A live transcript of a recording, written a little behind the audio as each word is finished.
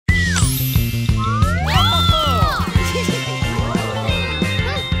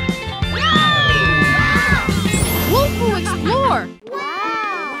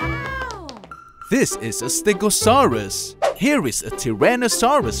This is a Stegosaurus. Here is a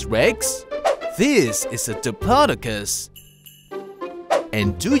Tyrannosaurus Rex. This is a Diplodocus.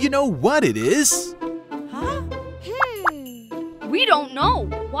 And do you know what it is? Huh? We don't know.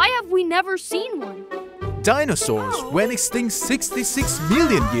 Why have we never seen one? Dinosaurs went extinct 66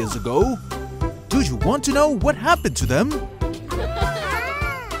 million years ago. Do you want to know what happened to them?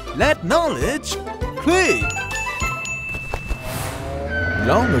 Let knowledge click!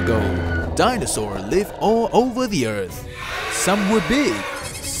 Long ago, dinosaurs lived all over the earth. Some were big,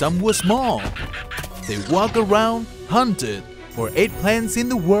 some were small. They walked around, hunted, or ate plants in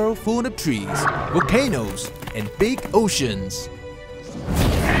the world full of trees, volcanoes, and big oceans.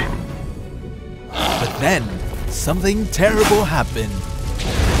 But then, something terrible happened.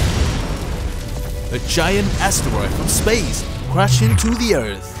 A giant asteroid from space crashed into the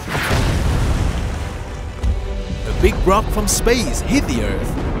Earth. A big rock from space hit the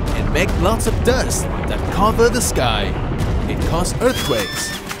Earth and made lots of dust that covered the sky. It caused earthquakes,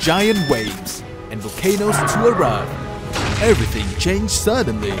 giant waves, and volcanoes to erupt. Everything changed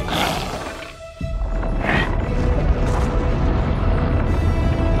suddenly.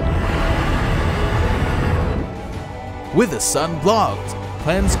 With the sun blocked,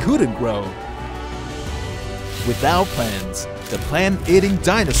 plants couldn't grow. Without plants, the plant-eating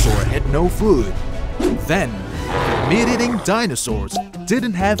dinosaur had no food. Then, the meat-eating dinosaurs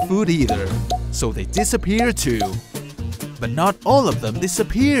didn't have food either, so they disappeared too. But not all of them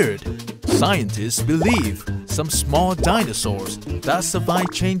disappeared. Scientists believe some small dinosaurs that survive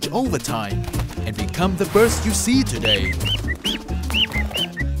change over time and become the birds you see today.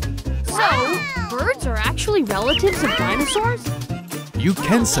 So, birds are actually relatives of dinosaurs? You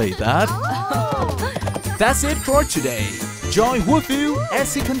can say that. That's it for today. Join Wolfoo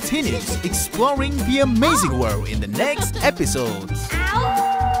as he continues exploring the amazing world in the next episodes.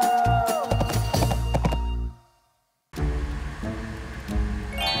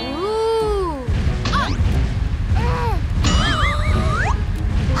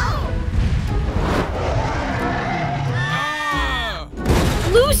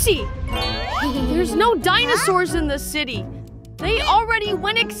 Lucy! There's no dinosaurs in the city. They already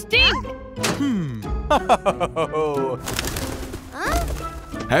went extinct.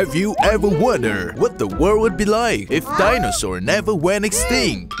 Have you ever wondered what the world would be like if dinosaurs never went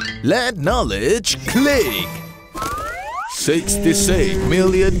extinct? Let knowledge click! 66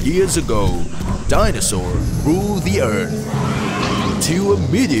 million years ago, dinosaurs ruled the earth until a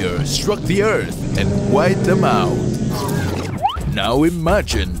meteor struck the earth and wiped them out. Now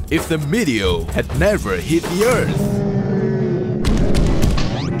imagine if the meteor had never hit the earth.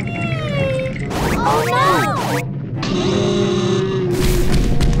 Oh no!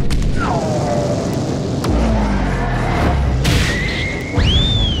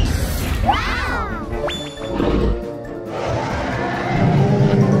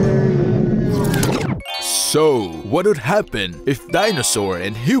 So, what would happen if dinosaurs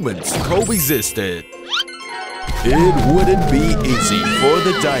and humans coexisted? It wouldn't be easy for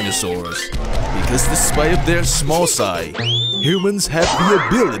the dinosaurs, because despite their small size, humans have the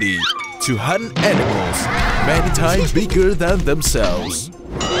ability to hunt animals many times bigger than themselves.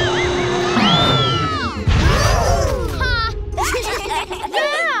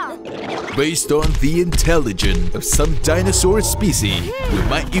 Based on the intelligence of some dinosaur species, we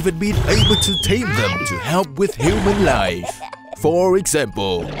might even be able to tame them to help with human life. For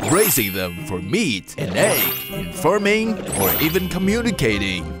example, raising them for meat and egg, in farming, or even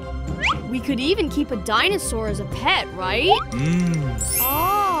communicating. We could even keep a dinosaur as a pet, right?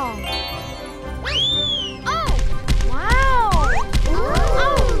 Oh! Wow!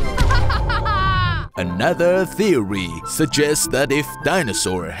 Another theory suggests that if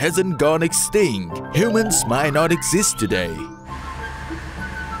dinosaur hasn't gone extinct, humans might not exist today.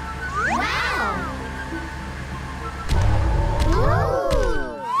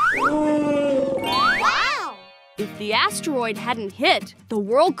 If the asteroid hadn't hit, the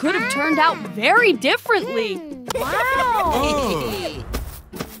world could have turned out very differently. Wow!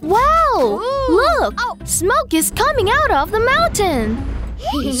 Wow! Look! Smoke is coming out of the mountain!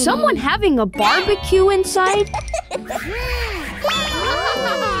 Is someone having a barbecue inside?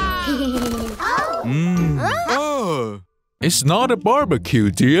 It's not a barbecue,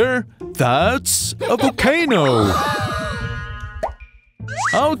 dear. That's a volcano.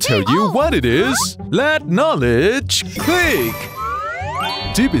 I'll tell you what it is. Let knowledge click.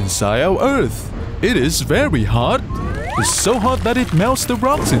 Deep inside our Earth, it is very hot. It's so hot that it melts the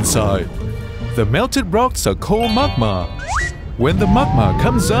rocks inside. The melted rocks are called magma. When the magma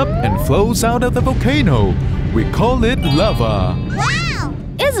comes up and flows out of the volcano, we call it lava. Wow!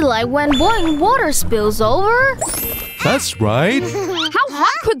 Is Is it like when boiling water spills over? That's right. How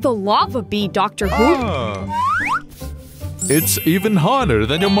hot could the lava be, Dr. Hoot? It's even hotter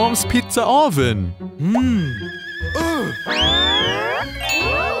than your mom's pizza oven.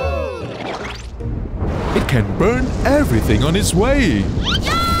 It can burn everything on its way.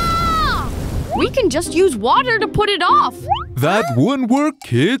 We can just use water to put it off. That won't work,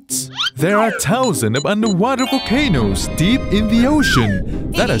 kids. There are thousands of underwater volcanoes deep in the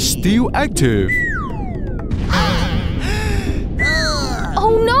ocean that are still active.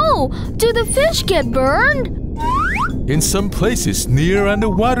 Oh no! Do the fish get burned? In some places near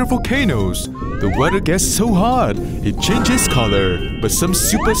underwater volcanoes, the water gets so hot it changes color, but some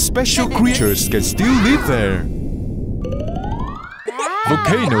super special creatures can still live there.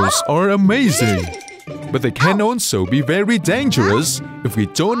 Volcanoes are amazing, but they can also be very dangerous if we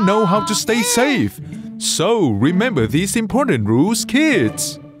don't know how to stay safe. So remember these important rules,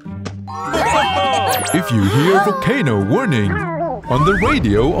 kids. If you hear volcano warning on the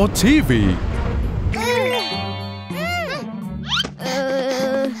radio or TV,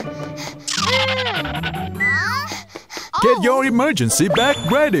 get your emergency bag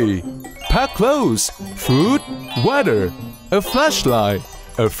ready. Pack clothes, food, water, a flashlight,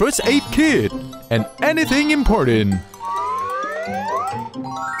 a first aid kit, and anything important.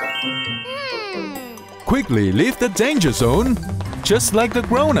 Quickly leave the danger zone, just like the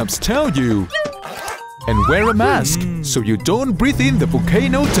grown-ups tell you. And wear a mask so you don't breathe in the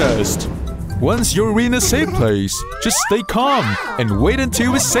volcano dust. Once you're in a safe place, just stay calm and wait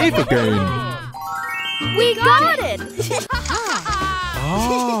until it's safe again. We got it!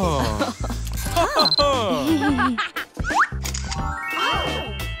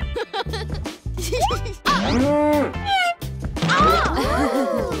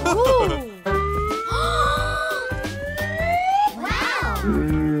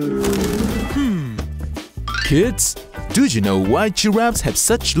 Kids, do you know why giraffes have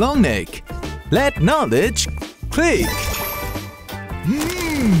such long neck? Let knowledge click!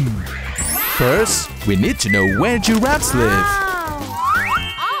 First, we need to know where giraffes live.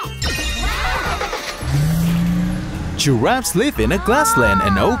 Giraffes live in a grassland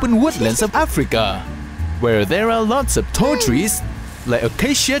and open woodlands of Africa, where there are lots of tall trees like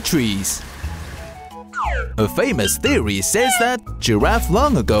acacia trees. A famous theory says that giraffes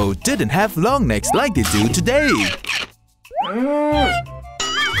long ago didn't have long necks like they do today.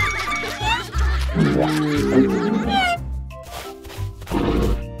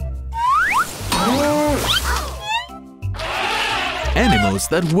 Animals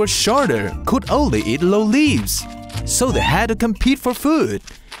that were shorter could only eat low leaves, so they had to compete for food.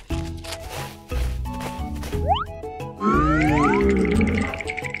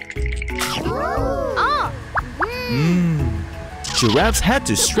 Giraffes had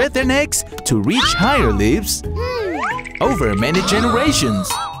to shred their necks to reach higher leaves. Over many generations,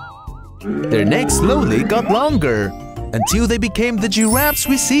 their necks slowly got longer until they became the giraffes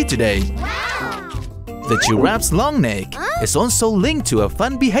we see today. The giraffe's long neck is also linked to a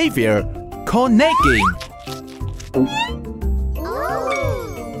fun behavior called necking.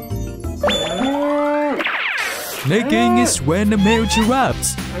 Necking is when the male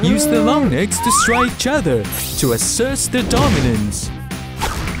giraffes use their long necks to strike each other to assert their dominance.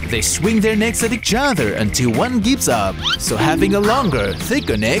 They swing their necks at each other until one gives up, so having a longer,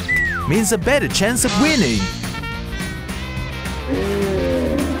 thicker neck means a better chance of winning.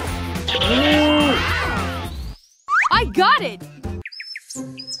 I got it!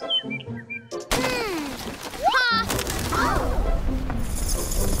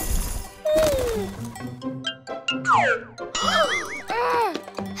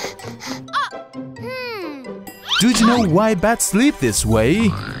 Do you know why bats sleep this way?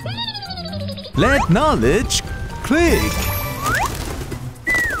 Let knowledge click!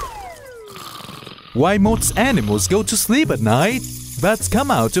 Why most animals go to sleep at night? Bats come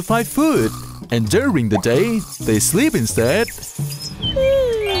out to find food, and during the day, they sleep instead.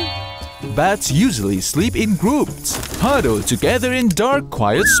 Bats usually sleep in groups, huddled together in dark,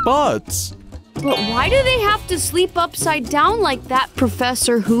 quiet spots. But why do they have to sleep upside down like that,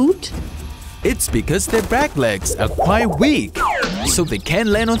 Professor Hoot? It's because their back legs are quite weak, so they can't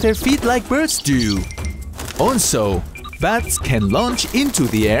land on their feet like birds do. Also, bats can launch into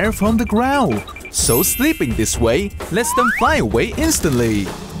the air from the ground, so sleeping this way lets them fly away instantly.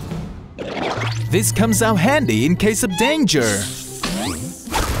 This comes out handy in case of danger.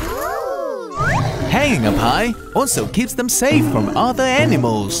 Hanging up high also keeps them safe from other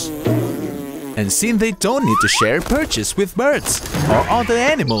animals. And since they don't need to share perches with birds or other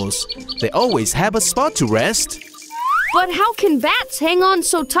animals, they always have a spot to rest. But how can bats hang on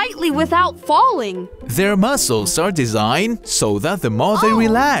so tightly without falling? Their muscles are designed so that the more they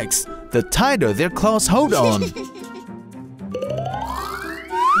relax, the tighter their claws hold on.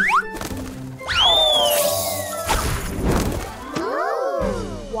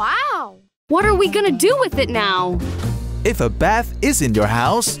 Wow! What are we gonna do with it now? If a bat is in your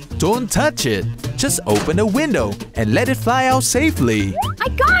house, don't touch it. Just open a window and let it fly out safely. I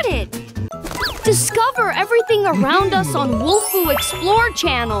got it! Discover everything around us on Wolfoo Explore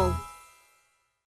channel.